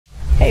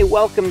Hey,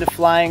 welcome to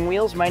Flying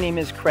Wheels. My name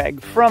is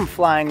Craig from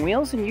Flying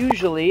Wheels, and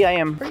usually I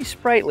am pretty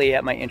sprightly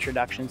at my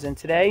introductions. And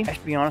today, I have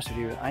to be honest with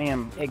you, I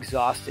am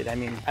exhausted. I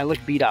mean, I look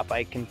beat up,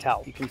 I can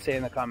tell. You can say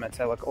in the comments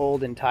I look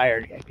old and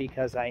tired,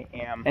 because I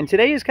am. And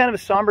today is kind of a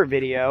somber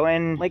video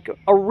and like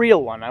a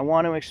real one. I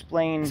want to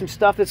explain some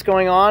stuff that's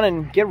going on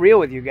and get real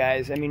with you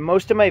guys. I mean,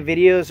 most of my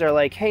videos are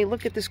like, hey,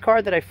 look at this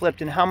car that I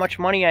flipped and how much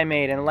money I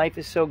made and life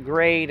is so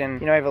great.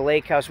 And you know, I have a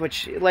lake house,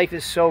 which life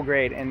is so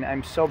great and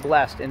I'm so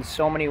blessed in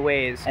so many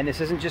ways. And this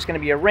isn't just going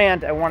to be a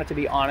rant. I want it to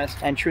be honest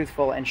and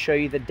truthful and show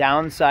you the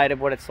downside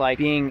of what it's like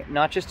being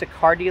not just a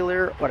car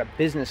dealer, but a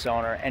business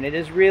owner. And it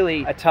is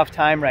really a tough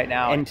time right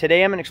now. And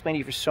today I'm going to explain to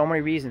you for so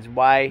many reasons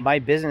why my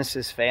business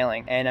is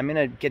failing. And I'm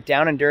going to get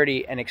down and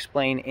dirty and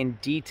explain in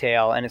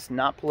detail, and it's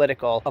not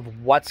political, of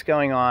what's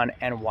going on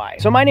and why.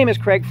 So my name is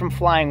Craig from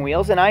Flying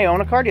Wheels and I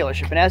own a car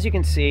dealership. And as you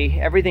can see,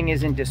 everything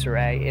is in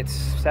disarray. It's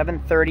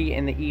 7:30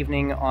 in the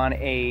evening on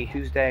a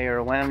Tuesday,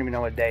 or I don't even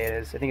know what day it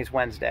is. I think it's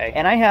Wednesday.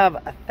 And I have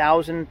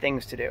 1,000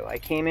 things to do. I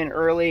came in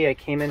early. I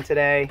came in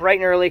today bright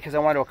and early because I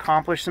wanted to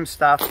accomplish some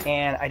stuff,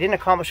 and I didn't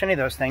accomplish any of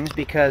those things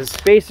because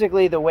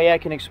basically the way I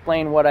can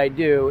explain what I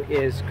do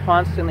is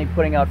constantly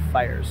putting out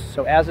fires.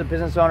 So as a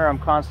business owner, I'm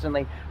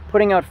constantly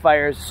putting out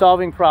fires,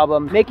 solving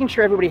problems, making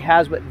sure everybody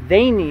has what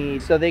they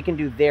need so they can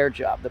do their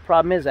job. The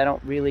problem is I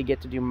don't really get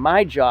to do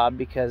my job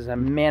because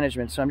I'm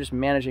management, so I'm just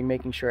managing,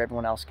 making sure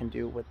everyone else can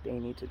do what they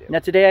need to do. Now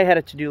today I had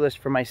a to-do list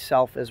for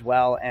myself as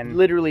well, and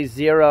literally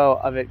zero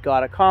of it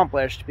got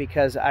accomplished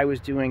because I was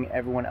doing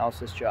everyone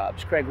else's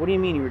jobs. Craig, what do you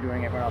mean you were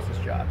doing everyone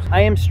else's jobs? I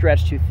am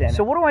stretched too thin.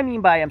 So what do I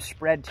mean by I'm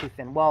spread too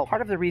thin? Well,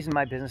 part of the reason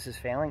my business is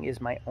failing is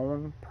my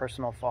own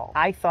personal fault.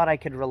 I thought I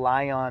could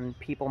rely on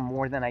people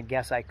more than I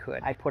guess I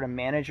could. I put a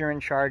manager in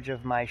charge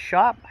of my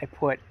shop. I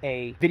put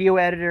a video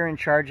editor in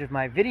charge of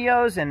my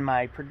videos and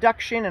my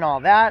production and all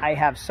that. I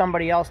have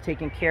somebody else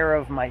taking care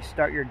of my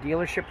Start Your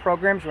Dealership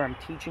programs where I'm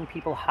teaching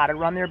people how to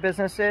run their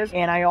businesses.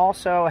 And I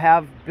also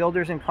have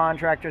builders and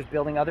contractors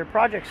building other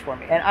projects for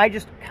me. And I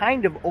just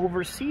kind of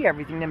oversee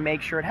everything to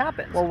make sure it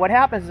happens. Well, what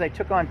happens is I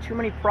took on too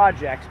many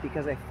projects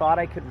because I thought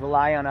I could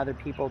rely on other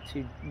people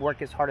to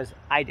work as hard as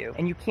I do.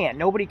 And you can't.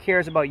 Nobody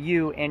cares about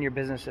you and your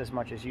business as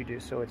much as you do.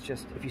 So it's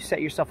just, if you set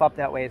yourself up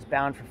that way, it's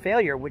bound for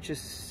failure, which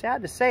is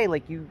sad to say.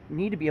 Like, you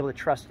need to be able to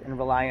trust and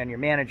rely on your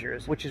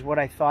managers, which is what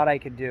I thought I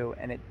could do,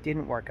 and it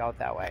didn't work out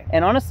that way.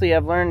 And honestly,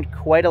 I've learned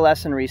quite a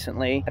lesson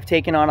recently. I've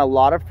taken on a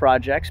lot of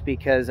projects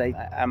because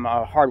I'm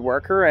a hard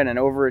worker and an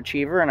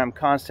overachiever, and I'm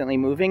constantly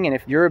moving. And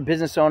if you're a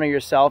business owner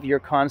yourself, you're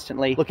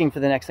constantly looking for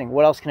the next thing.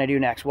 What else can I do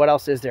next? What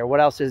else is there? What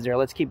else is there?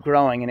 Let's keep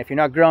growing. And if you're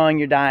not growing,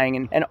 you're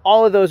dying. And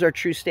all of those are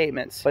true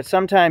statements. But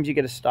sometimes you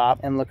got to stop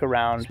and look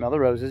around, smell the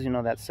roses, you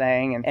know that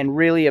saying, and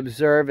really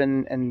observe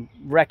and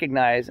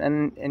recognize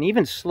and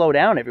even slow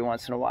down every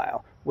once in a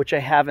while, which I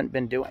haven't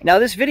been doing. Now,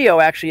 this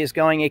video actually is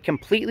going a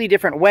completely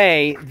different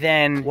way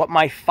than what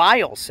my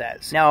file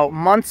says. Now,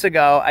 months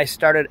ago, I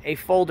started a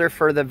folder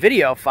for the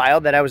video file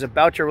that I was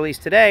about to release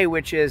today,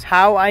 which is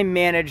how I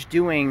manage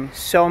doing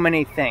so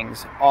many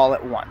things all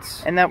at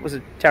once. And that was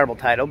a terrible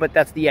title, but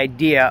that's the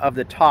idea of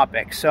the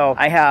topic. So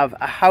I have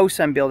a house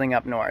I'm building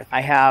up north.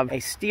 I have a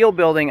steel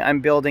building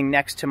I'm building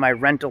next to my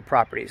rental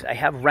properties. I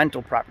have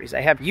rental properties.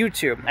 I have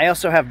YouTube. I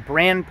also have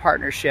brand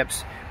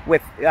partnerships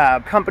with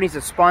companies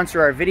that sponsor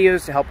our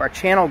videos to help our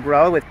channel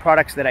grow with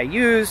products that I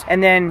use.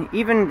 And then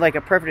even like a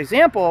perfect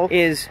example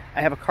is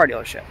I have a car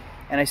dealership.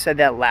 And I said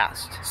that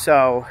last.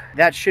 So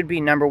that should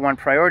be #1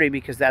 priority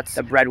because that's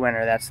the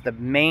breadwinner. That's the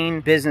main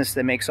business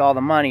that makes all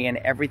the money, and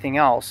everything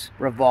else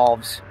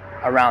revolves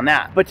around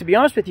that. But to be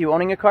honest with you,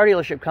 owning a car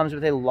dealership comes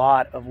with a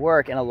lot of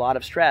work and a lot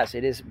of stress.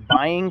 It is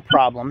buying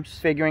problems,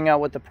 figuring out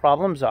what the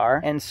problems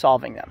are, and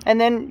solving them. And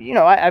then, you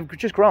know, I've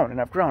just grown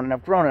and I've grown and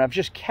I've grown and I've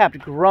just kept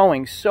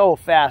growing so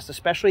fast,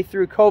 especially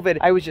through COVID.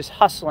 I was just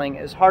hustling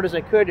as hard as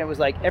I could, and it was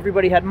like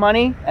everybody had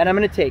money and I'm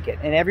gonna take it.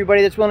 And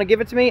everybody that's willing to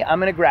give it to me, I'm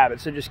gonna grab it.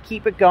 So just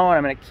keep it going.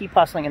 I'm gonna keep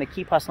hustling and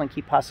keep hustling,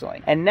 keep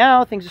hustling. And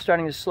now things are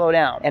starting to slow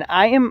down. And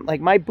I am,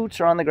 like, my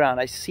boots are on the ground.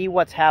 I see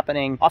what's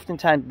happening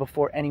oftentimes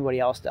before anybody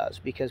else does,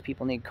 because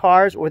people need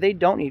cars or they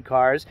don't need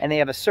cars, and they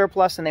have a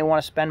surplus and they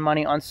want to spend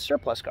money on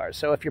surplus cars.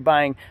 So if you're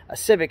buying a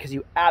Civic because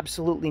you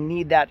absolutely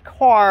need that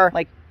car,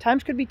 like,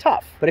 times could be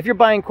tough. But if you're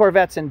buying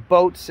Corvettes and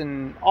boats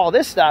and all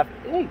this stuff,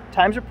 hey,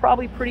 times are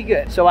probably pretty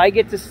good. So I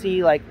get to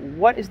see, like,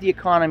 what is the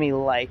economy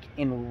like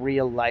in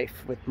real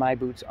life with my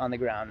boots on the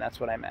ground.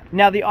 That's what I meant.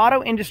 Now, the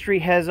auto industry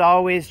has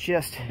always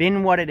just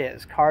been what it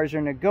is. Cars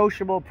are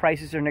negotiable,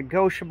 prices are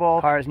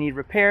negotiable, cars need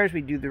repairs, we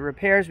do the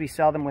repairs, we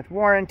sell them with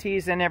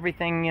warranties and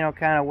everything, you know,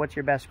 kind of what's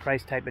your best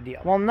price type of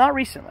deal. Well, not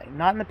recently,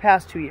 not in the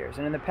past 2 years.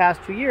 And in the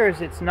past 2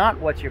 years, it's not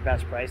what's your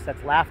best price,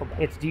 that's laughable.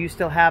 It's, do you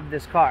still have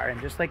this car?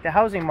 And just like the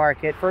housing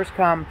market, first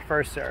come,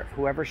 first serve.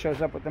 Whoever shows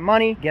up with the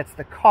money gets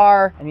the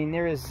car. I mean,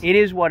 it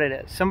is what it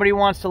is. Somebody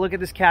wants to look at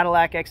this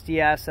Cadillac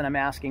XTS and I'm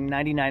asking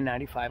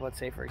 $99.95, let's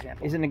say, for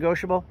example. Is it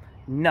negotiable?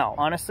 No,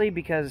 honestly,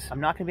 because I'm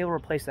not gonna be able to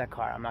replace that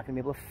car. I'm not gonna be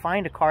able to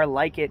find a car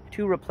like it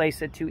to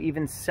replace it, to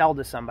even sell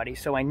to somebody.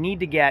 So I need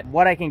to get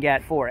what I can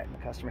get for it.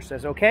 The customer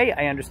says, okay,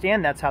 I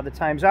understand, that's how the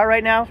times are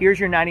right now. Here's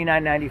your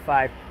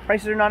 $99.95.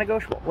 Prices are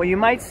non-negotiable. Well, you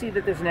might see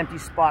that there's an empty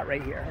spot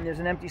right here, and there's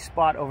an empty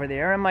spot over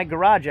there, and my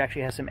garage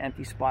actually has some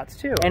empty spots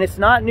too. And it's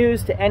not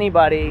news to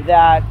anybody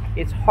that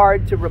it's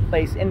hard to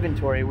replace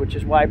inventory, which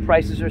is why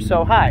prices are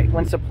so high.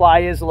 When supply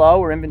is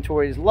low or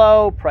inventory is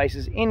low,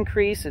 prices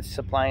increase. It's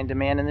supply and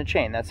demand in the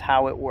chain. That's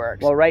how it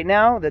works. Well, right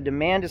now, the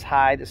demand is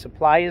high, the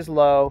supply is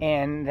low,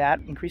 and that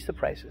increased the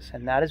prices.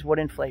 And that is what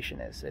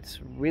inflation is. It's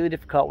really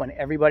difficult when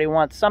everybody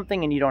wants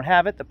something and you don't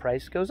have it, the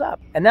price goes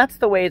up. And that's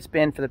the way it's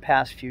been for the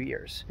past few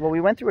years. Well, we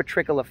went through a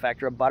trickle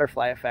effect or a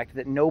butterfly effect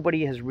that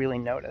nobody has really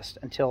noticed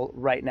until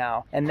right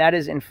now, and that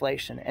is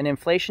inflation. And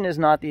inflation is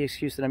not the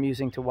excuse that I'm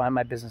using to why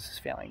my business is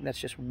failing. That's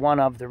just one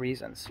of the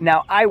reasons.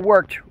 Now, I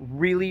worked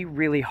really,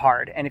 really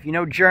hard, and if you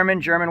know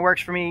German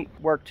works for me,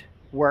 worked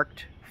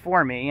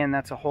for me, and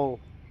that's a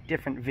whole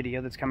different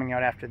video that's coming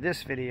out after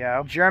this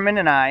video. German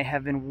and I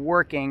have been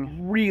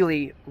working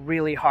really,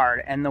 really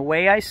hard. And the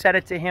way I said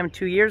it to him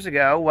 2 years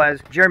ago was,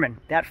 German,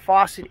 that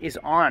faucet is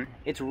on.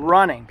 It's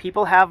running.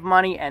 People have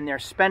money and they're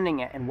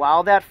spending it. And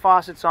while that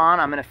faucet's on,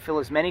 I'm going to fill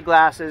as many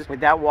glasses with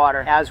that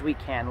water as we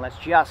can. Let's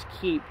just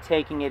keep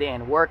taking it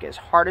in. Work as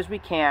hard as we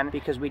can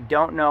because we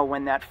don't know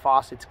when that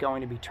faucet's going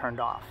to be turned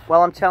off.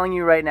 Well, I'm telling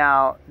you right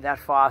now, that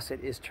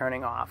faucet is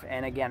turning off.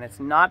 And again, it's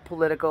not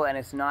political and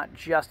it's not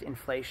just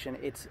inflation.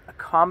 It's a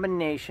combination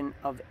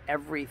of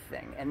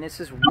everything, and this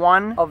is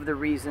one of the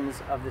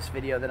reasons of this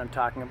video that I'm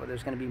talking about.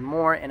 There's going to be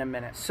more in a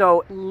minute.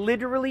 So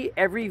literally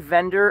every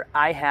vendor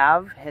I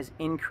have has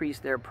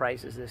increased their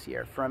prices this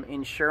year, from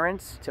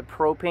insurance to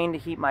propane to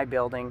heat my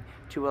building,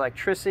 to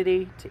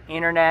electricity, to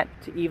internet,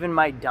 to even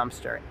my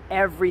dumpster.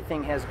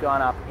 Everything has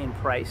gone up in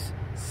price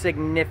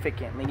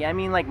significantly. I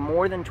mean, like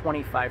more than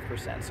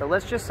 25%. So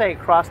let's just say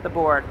across the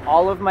board,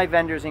 all of my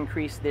vendors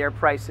increased their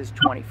prices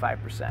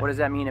 25%. What does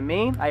that mean to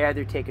me? I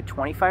either take a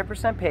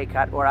 25% pay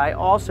cut or I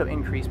also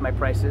increase my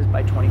prices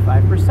by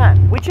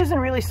 25%, which isn't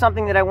really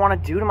something that I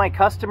want to do to my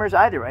customers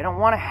either. I don't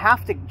want to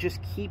have to just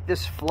keep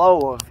this flow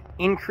of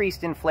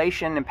increased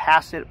inflation and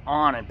pass it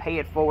on and pay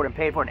it forward and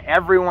pay it forward. And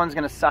everyone's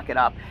going to suck it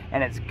up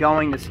and it's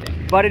going to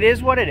stink. But it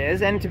is what it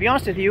is. And to be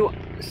honest with you,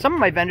 some of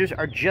my vendors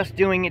are just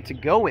doing it to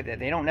go with it.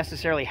 They don't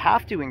necessarily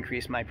have to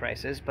increase my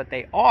prices, but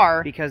they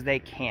are because they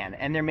can.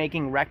 And they're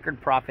making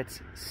record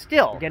profits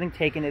still, getting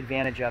taken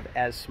advantage of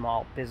as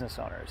small business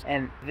owners.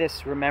 And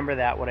this, remember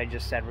that, what I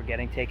just said, we're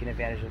getting taken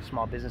advantage of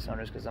small business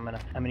owners, because I'm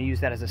gonna use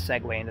that as a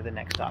segue into the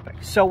next topic.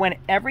 So when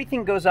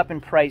everything goes up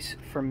in price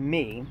for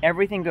me,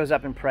 everything goes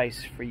up in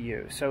price for you.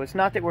 So it's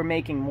not that we're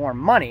making more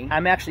money.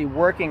 I'm actually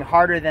working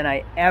harder than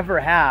I ever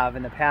have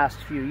in the past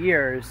few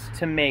years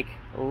to make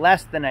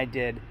less than I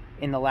did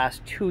in the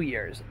last 2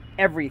 years.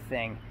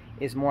 Everything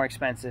is more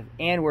expensive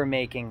and we're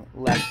making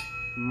less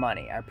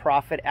money. Our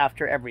profit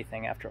after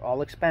everything, after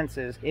all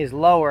expenses, is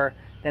lower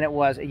than it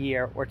was a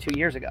year or 2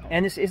 years ago.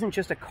 And this isn't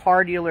just a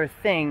car dealer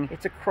thing,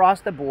 it's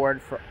across the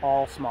board for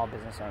all small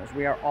business owners.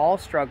 We are all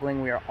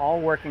struggling, we are all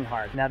working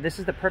hard. Now this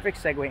is the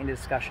perfect segue into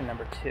discussion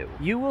number 2.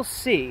 You will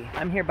see,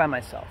 I'm here by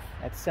myself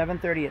at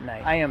 7:30 at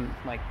night. I am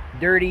like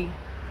dirty,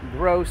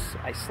 gross.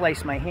 I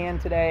sliced my hand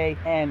today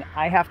and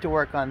I have to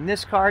work on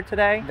this car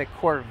today. The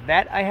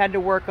Corvette I had to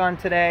work on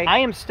today. I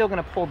am still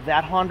gonna pull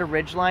that Honda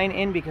Ridgeline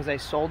in because I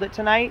sold it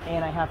tonight,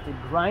 and I have to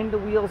grind the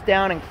wheels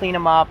down and clean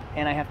them up,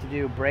 and I have to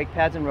do brake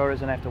pads and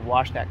rotors, and I have to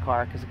wash that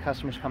car because the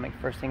customer's coming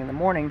first thing in the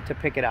morning to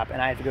pick it up,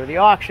 and I have to go to the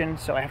auction,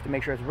 so I have to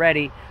make sure it's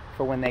ready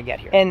for when they get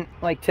here. And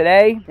like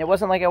today, it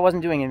wasn't like I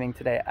wasn't doing anything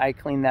today. I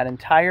cleaned that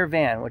entire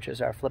van, which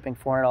is our flipping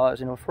 $400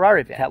 into a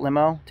Ferrari van. That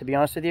limo, to be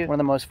honest with you, one of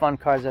the most fun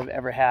cars I've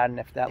ever had. And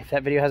if that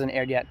video hasn't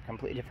aired yet,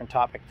 completely different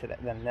topic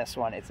than this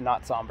one. It's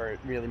not somber. It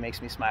really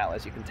makes me smile,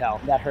 as you can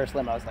tell. That hearse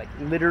limo is like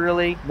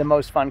literally the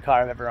most fun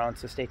car I've ever owned,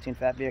 so stay tuned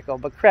for that vehicle.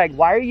 But Craig,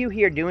 why are you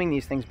here doing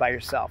these things by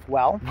yourself?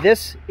 Well,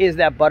 this is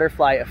that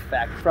butterfly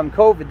effect from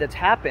COVID that's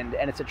happened,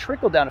 and it's a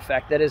trickle-down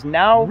effect that is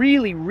now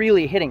really,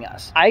 really hitting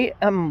us. I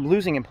am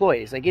losing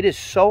employees. Like, it is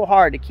so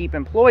hard to keep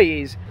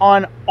employees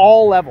on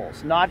all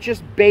levels, not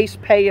just base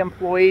pay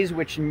employees,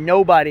 which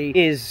nobody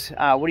is,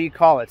 what do you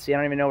call it? See, I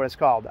don't even know what it's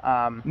called.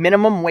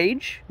 Minimum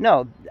wage?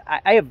 No,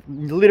 I have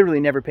literally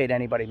never paid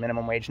anybody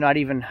minimum wage, not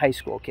even high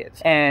school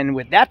kids. And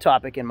with that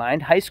topic in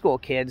mind, high school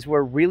kids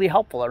were really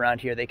helpful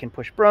around here. They can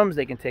push brooms,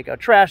 they can take out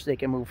trash, they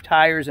can move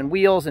tires and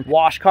wheels and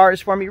wash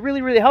cars for me.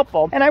 Really, really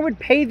helpful. And I would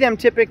pay them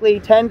typically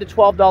 $10 to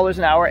 $12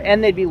 an hour,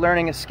 and they'd be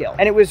learning a skill.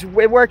 And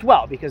it worked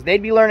well because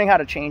they'd be learning how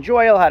to change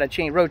oil, how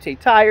to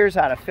rotate tires,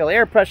 how to fill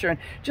air pressure, and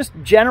just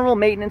general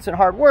maintenance and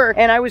hard work.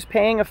 And I was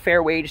paying a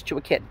fair wage to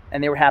a kid,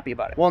 and they were happy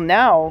about it. Well,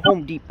 now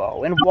Home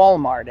Depot and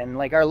Walmart and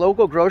like our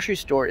local grocery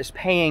store is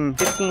paying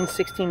 $15,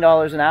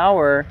 $16 an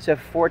hour to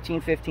 14,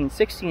 15,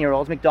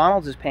 16-year-olds.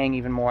 McDonald's is paying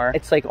even more.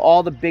 It's like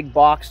all the big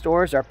box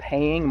stores are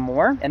paying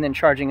more and then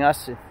charging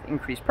us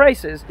increase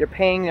prices, they're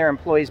paying their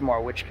employees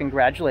more, which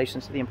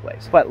congratulations to the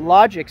employees. But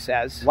logic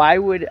says, why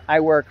would I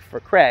work for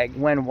Craig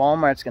when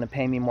Walmart's going to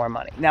pay me more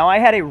money? Now, I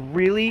had a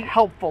really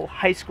helpful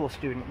high school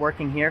student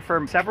working here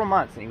for several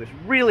months, and he was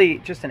really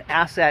just an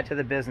asset to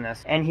the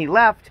business. And he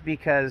left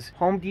because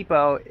Home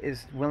Depot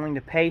is willing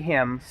to pay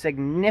him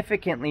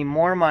significantly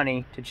more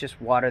money to just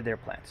water their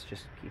plants,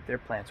 just keep their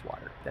plants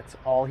watered. That's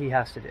all he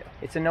has to do.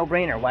 It's a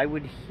no-brainer. Why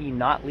would he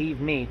not leave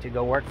me to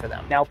go work for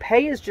them? Now,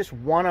 pay is just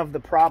one of the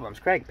problems.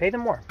 Craig, pay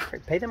them more.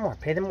 Craig, pay them more.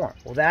 Pay them more.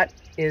 Well, that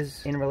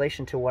is in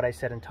relation to what I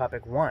said in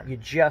topic 1. You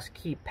just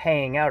keep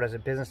paying out as a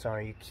business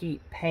owner. You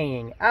keep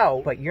paying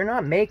out, but you're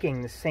not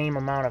making the same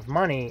amount of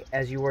money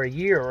as you were a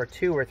year or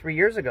 2 or 3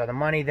 years ago. The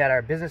money that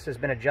our business has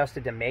been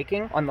adjusted to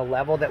making on the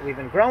level that we've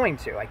been growing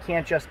to. I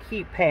can't just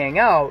keep paying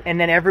out and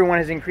then everyone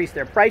has increased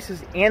their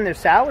prices and their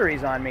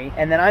salaries on me,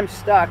 and then I'm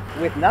stuck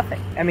with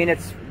nothing. I mean,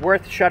 it's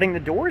worth shutting the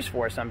doors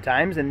for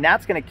sometimes, and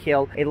that's going to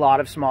kill a lot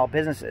of small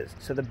businesses.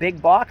 So the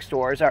big box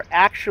stores are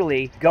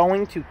actually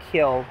going to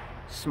kill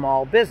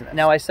small business.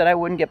 Now, I said I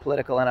wouldn't get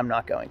political, and I'm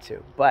not going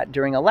to, but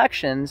during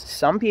elections,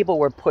 some people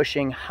were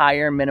pushing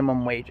higher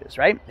minimum wages,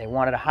 right? They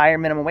wanted a higher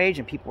minimum wage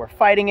and people were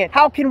fighting it.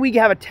 How can we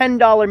have a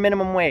 $10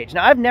 minimum wage?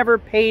 Now, I've never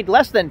paid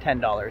less than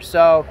 $10,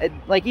 so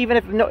even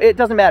if it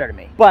doesn't matter to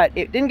me, but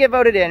it didn't get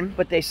voted in,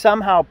 but they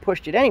somehow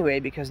pushed it anyway,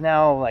 because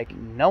now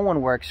no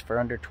one works for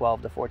under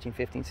 12 to 14,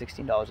 15,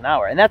 $16 an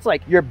hour. And that's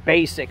like your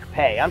basic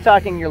pay. I'm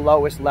talking your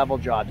lowest level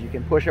jobs. You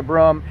can push a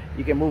broom,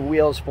 you can move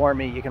wheels for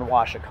me, you can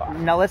wash a car.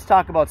 Now let's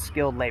talk about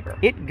skilled labor.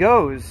 It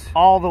goes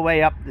all the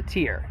way up the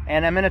tier,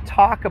 and I'm going to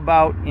talk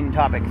about in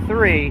topic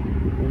 3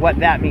 what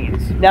that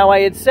means. Now, I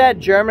had said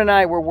German and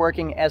I were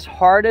working as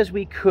hard as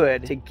we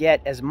could to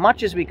get as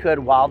much as we could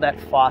while that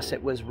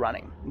faucet was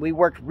running. We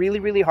worked really,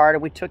 really hard,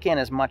 and we took in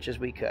as much as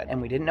we could,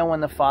 and we didn't know when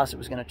the faucet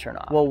was going to turn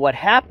off. Well, what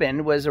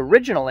happened was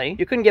originally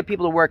you couldn't get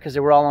people to work because they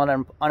were all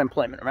on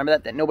unemployment. Remember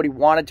that nobody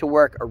wanted to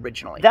work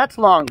originally. That's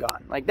long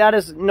gone. Like, that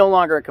is no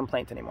longer a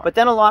complaint anymore. But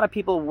then a lot of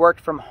people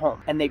worked from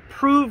home, and they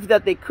proved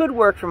that they could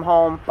work from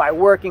home by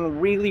working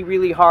really,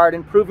 really hard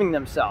and proving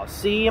themselves.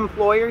 See,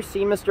 employer,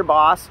 see, Mr.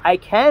 Boss, I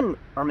can,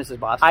 or Mrs.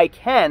 Boss, I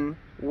can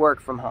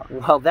work from home.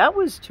 Well, that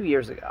was 2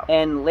 years ago,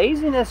 and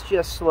laziness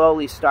just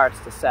slowly starts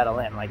to settle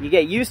in. Like, you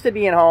get used to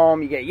being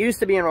home, you get used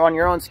to being on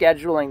your own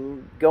schedule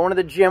and going to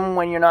the gym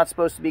when you're not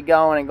supposed to be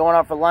going and going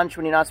out for lunch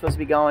when you're not supposed to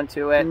be going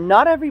to it.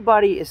 Not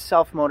everybody is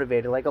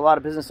self-motivated. Like, a lot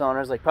of business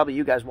owners, like probably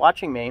you guys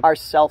watching me, are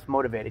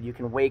self-motivated. You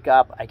can wake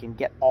up, I can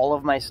get all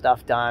of my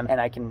stuff done,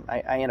 and I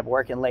end up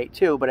working late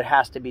too, but it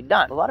has to be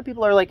done. A lot of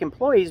people are like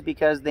employees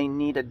because they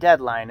need a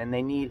deadline and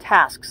they need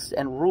tasks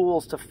and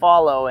rules to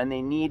follow, and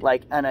they need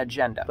like an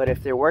agenda. But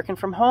if they're working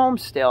from home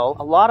still,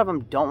 a lot of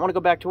them don't want to go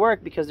back to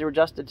work because they're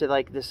adjusted to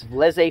like this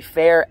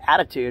laissez-faire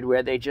attitude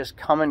where they just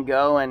come and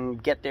go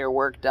and get their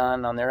work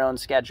done on their own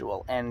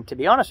schedule. And to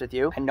be honest with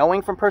you, and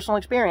knowing from personal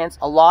experience,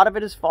 a lot of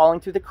it is falling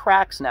through the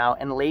cracks now,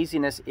 and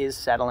laziness is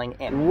settling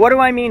in. What do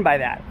I mean by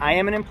that? I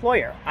am an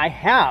employer. I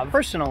have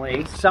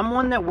personally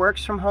someone that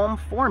works from home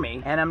for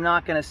me, and I'm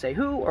not going to say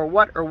who or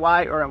what or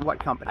why or in what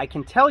company. I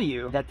can tell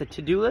you that the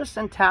to-do lists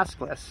and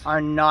task lists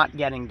are not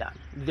getting done.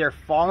 They're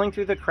falling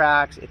through the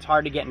cracks. It's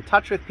hard to get in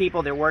touch with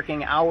people. They're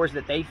working hours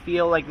that they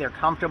feel like they're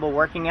comfortable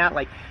working at.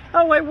 Like,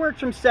 oh, I worked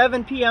from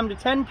 7 p.m. to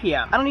 10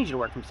 p.m. I don't need you to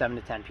work from 7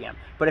 to 10 p.m.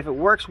 But if it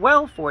works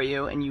well for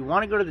you and you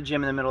want to go to the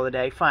gym in the middle of the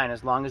day, fine,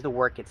 as long as the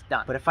work gets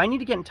done. But if I need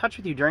to get in touch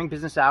with you during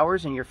business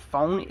hours and your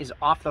phone is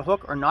off the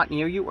hook or not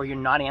near you or you're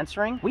not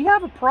answering, we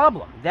have a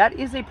problem. That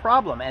is a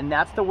problem. And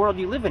that's the world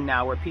you live in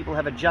now, where people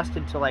have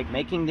adjusted to like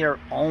making their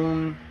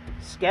own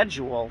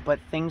schedule, but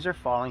things are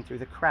falling through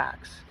the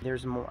cracks.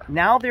 There's more.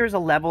 Now there's a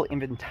level of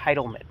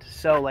entitlement.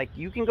 So like,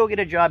 you can go get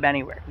a job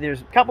anywhere.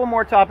 There's a couple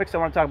more topics I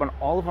want to talk about.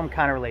 All of them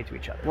kind of relate to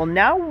each other. Well,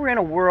 now we're in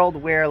a world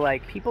where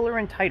like people are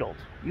entitled.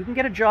 You can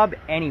get a job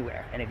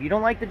anywhere. And if you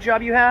don't like the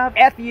job you have,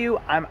 F you,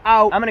 I'm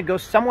out. I'm gonna go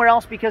somewhere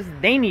else because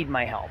they need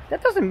my help.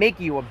 That doesn't make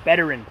you a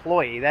better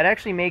employee. That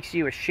actually makes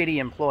you a shitty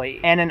employee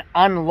and an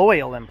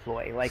unloyal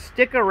employee. Like,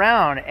 stick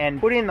around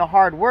and put in the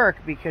hard work,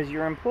 because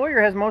your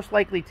employer has most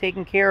likely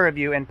taken care of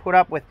you and put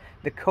up with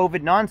the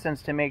COVID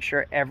nonsense to make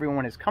sure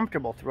everyone is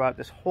comfortable throughout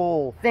this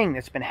whole thing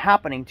that's been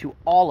happening to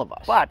all of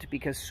us. But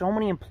because so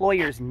many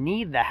employers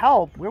need the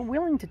help, we're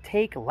willing to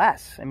take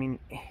less. I mean,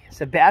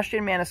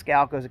 Sebastian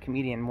Maniscalco is a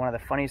comedian. One of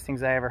the funniest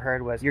things I ever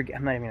heard was,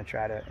 I'm not even gonna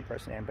try to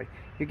impersonate him, but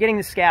you're getting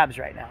the scabs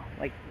right now.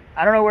 Like,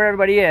 I don't know where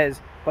everybody is,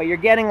 but you're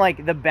getting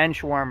like the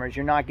bench warmers.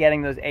 You're not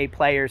getting those A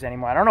players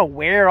anymore. I don't know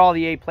where all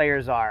the A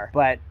players are,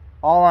 but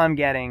all I'm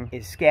getting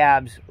is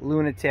scabs,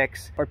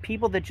 lunatics, or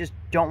people that just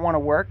don't want to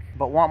work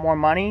but want more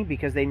money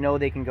because they know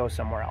they can go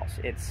somewhere else.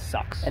 It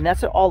sucks. And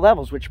that's at all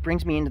levels, which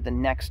brings me into the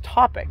next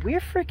topic. We're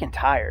freaking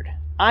tired.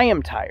 I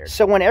am tired.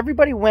 So when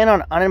everybody went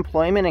on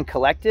unemployment and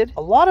collected,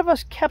 a lot of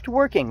us kept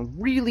working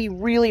really,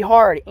 really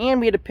hard,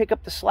 and we had to pick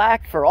up the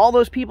slack for all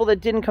those people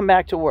that didn't come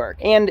back to work.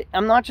 And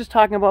I'm not just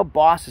talking about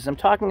bosses, I'm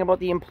talking about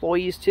the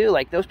employees too.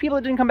 Like those people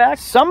that didn't come back,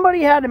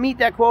 somebody had to meet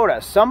that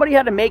quota. Somebody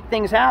had to make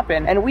things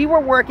happen, and we were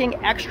working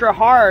extra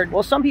hard.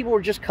 Well, some people were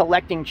just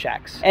collecting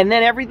checks. And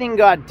then everything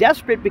got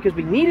desperate because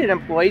we needed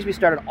employees. We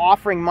started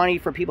offering money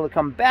for people to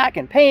come back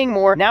and paying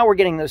more. Now we're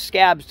getting those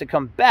scabs to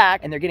come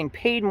back, and they're getting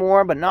paid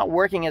more but not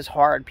working as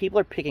hard. People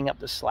are picking up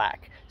the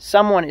slack.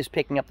 Someone is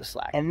picking up the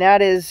slack. And that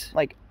is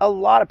like a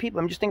lot of people.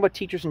 I'm just thinking about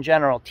teachers in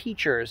general,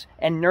 teachers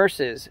and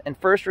nurses and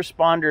first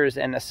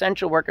responders and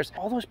essential workers.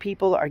 All those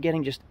people are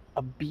getting just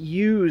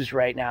abused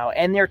right now,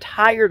 and they're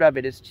tired of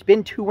it. It's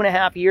been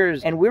 2.5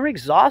 years and we're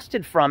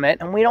exhausted from it,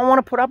 and we don't want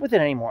to put up with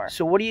it anymore.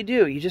 So what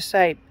do? You just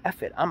say,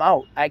 F it, I'm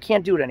out. I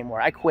can't do it anymore.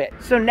 I quit.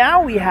 So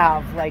now we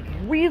have like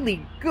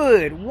really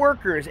good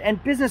workers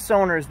and business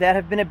owners that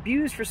have been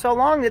abused for so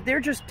long that they're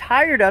just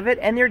tired of it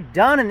and they're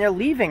done and they're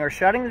leaving or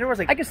shutting the doors.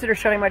 Like I consider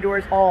shutting my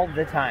doors all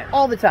the time.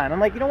 All the time. I'm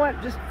like, you know what?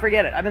 Just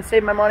forget it. I've been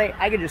saving my money.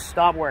 I could just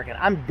stop working.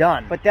 I'm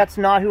done. But that's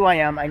not who I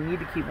am. I need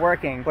to keep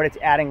working, but it's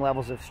adding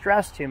levels of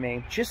stress to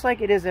me, just like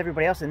it is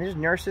everybody else. And there's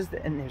nurses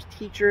and there's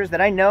teachers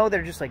that I know that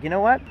are just like, you know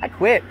what? I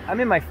quit. I'm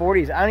in my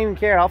 40s. I don't even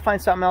care. I'll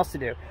find something else to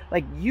do.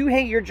 Like, you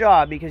hate your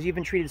job because you've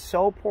been treated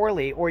so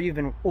poorly, or you've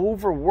been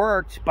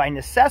overworked by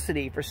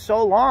necessity for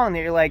so long that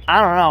you're like, I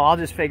don't know, I'll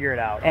just figure it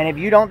out. And if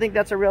you don't think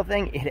that's a real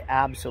thing, it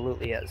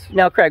absolutely is.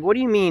 Now, Craig, what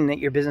do you mean that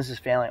your business is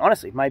failing?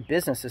 Honestly, my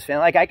business is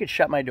failing. Like, I could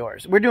shut my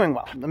doors. We're doing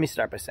well. Let me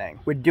start by saying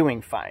we're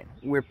doing fine.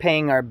 We're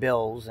paying our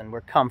bills and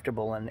we're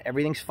comfortable and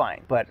everything's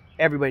fine. But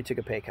everybody took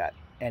a pay cut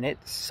and it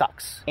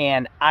sucks.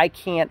 And I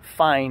can't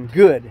find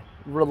good,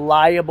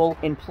 reliable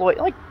employee.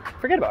 Like,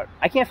 forget about it.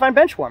 I can't find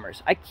bench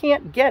warmers. I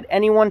can't get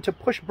anyone to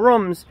push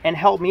brooms and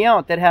help me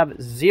out that have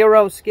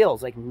zero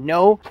skills, like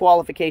no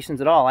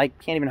qualifications at all. I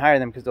can't even hire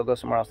them because they'll go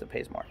somewhere else that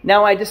pays more.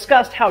 Now, I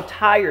discussed how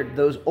tired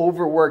those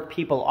overworked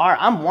people are.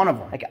 I'm one of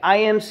them. Like, I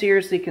am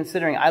seriously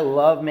considering, I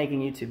love making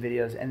YouTube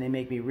videos and they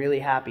make me really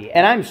happy.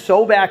 And I'm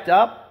so backed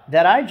up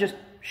that I just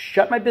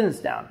shut my business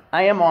down.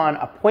 I am on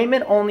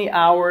appointment only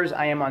hours.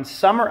 I am on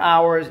summer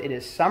hours. It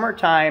is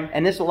summertime.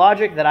 And this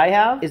logic that I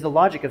have is the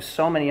logic of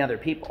so many other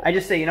people. I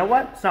just say, you know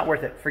what? It's not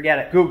worth it. Forget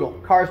it. Google,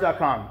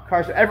 cars.com,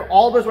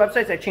 all those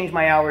websites, I change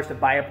my hours to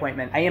by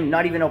appointment. I am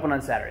not even open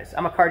on Saturdays.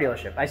 I'm a car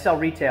dealership. I sell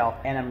retail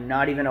and I'm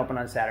not even open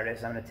on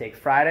Saturdays. I'm going to take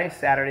Friday,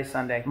 Saturday,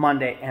 Sunday,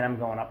 Monday, and I'm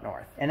going up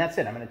north. And that's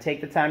it. I'm going to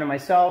take the time to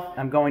myself.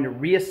 I'm going to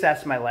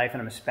reassess my life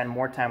and I'm going to spend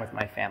more time with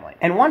my family.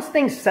 And once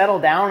things settle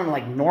down and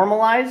like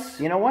normalize,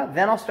 you know what?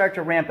 Then I'll start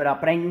to ramp it up,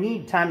 but I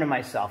need time to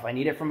myself. I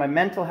need it for my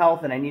mental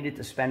health and I need it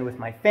to spend with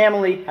my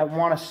family. I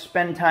want to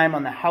spend time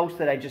on the house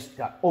that I just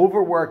got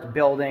overworked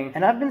building,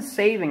 and I've been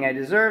saving. I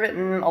deserve it,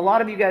 and a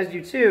lot of you guys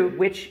do too,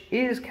 which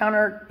is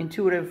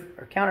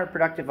counterintuitive or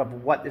counterproductive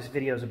of what this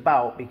video is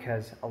about,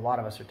 because a lot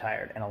of us are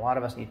tired and a lot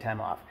of us need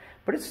time off.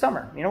 But it's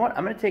summer. You know what?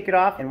 I'm going to take it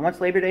off, and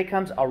once Labor Day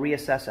comes, I'll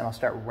reassess and I'll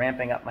start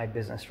ramping up my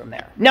business from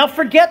there. Now,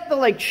 forget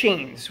the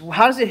chains.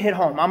 How does it hit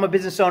home? I'm a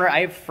business owner.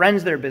 I have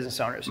friends that are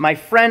business owners. My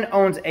friend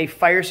owns a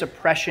fire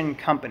suppression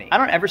company. I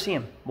don't ever see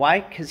him.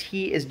 Why? Because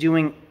he is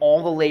doing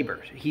all the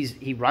labor.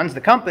 He runs the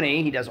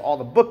company. He does all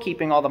the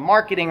bookkeeping, all the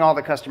marketing, all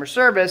the customer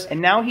service,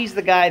 and now he's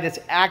the guy that's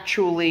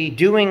actually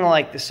doing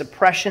the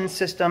suppression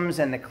systems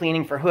and the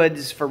cleaning for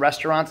hoods for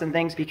restaurants and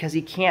things, because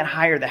he can't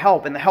hire the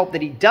help, and the help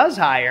that he does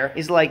hire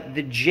is like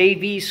the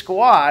JV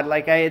squad,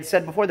 like I had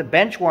said before, the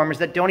bench warmers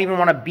that don't even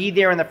want to be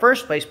there in the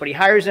first place, but he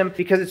hires them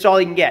because it's all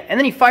he can get. And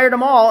then he fired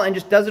them all and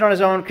just does it on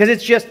his own because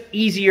it's just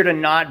easier to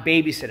not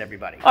babysit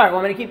everybody. All right, well,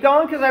 I'm going to keep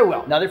going because I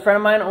will. Another friend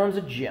of mine owns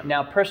a gym.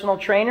 Now, personal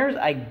trainers,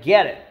 I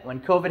get it.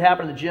 When COVID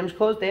happened, the gyms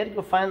closed, they had to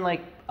go find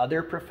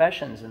other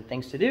professions and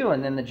things to do,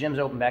 and then the gyms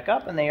open back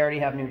up and they already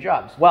have new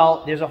jobs.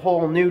 Well, there's a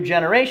whole new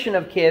generation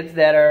of kids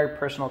that are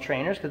personal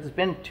trainers because it's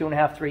been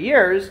 2.5, 3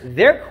 years.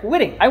 They're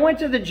quitting. I went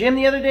to the gym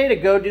the other day to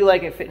go do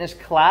a fitness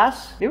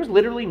class. There was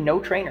literally no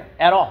trainer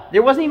at all.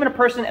 There wasn't even a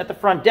person at the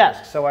front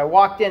desk. So I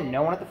walked in,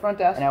 no one at the front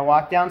desk, and I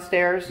walked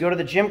downstairs, go to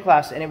the gym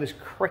class, and it was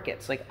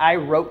crickets. I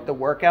wrote the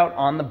workout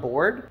on the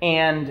board,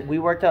 and we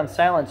worked on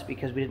silence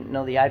because we didn't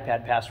know the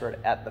iPad password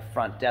at the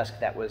front desk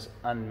that was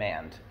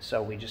unmanned.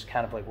 So we just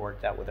kind of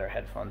worked out with our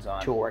headphones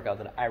on to a workout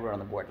that I wrote on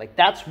the board.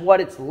 That's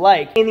what it's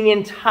like in the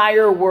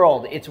entire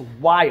world. It's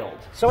wild.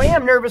 So I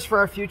am nervous for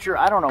our future.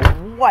 I don't know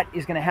what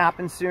is going to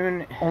happen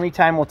soon. Only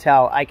time will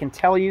tell. I can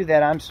tell you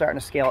that I'm starting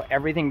to scale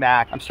everything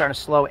back. I'm starting to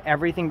slow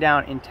everything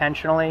down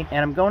intentionally,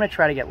 and I'm going to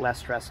try to get less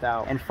stressed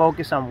out and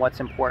focus on what's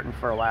important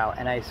for a while.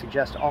 And I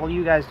suggest all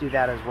you guys do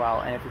that as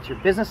well. And if it's your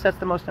business that's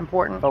the most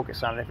important,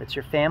 focus on it. If it's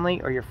your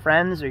family or your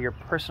friends or your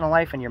personal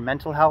life and your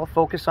mental health,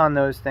 focus on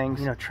those things.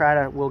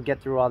 We'll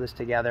get through all this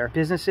together.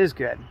 Business is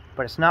good,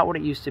 but it's not what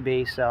it used to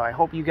be. So I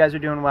hope you guys are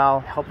doing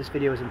well. I hope this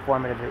video was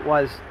informative. If it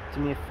was, do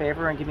me a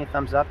favor and give me a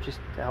thumbs up just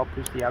to help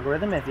boost the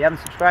algorithm. If you haven't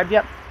subscribed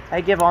yet, I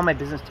give all my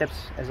business tips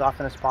as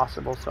often as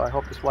possible, so I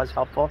hope this was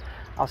helpful.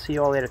 I'll see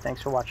you all later.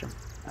 Thanks for watching.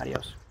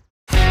 Adios.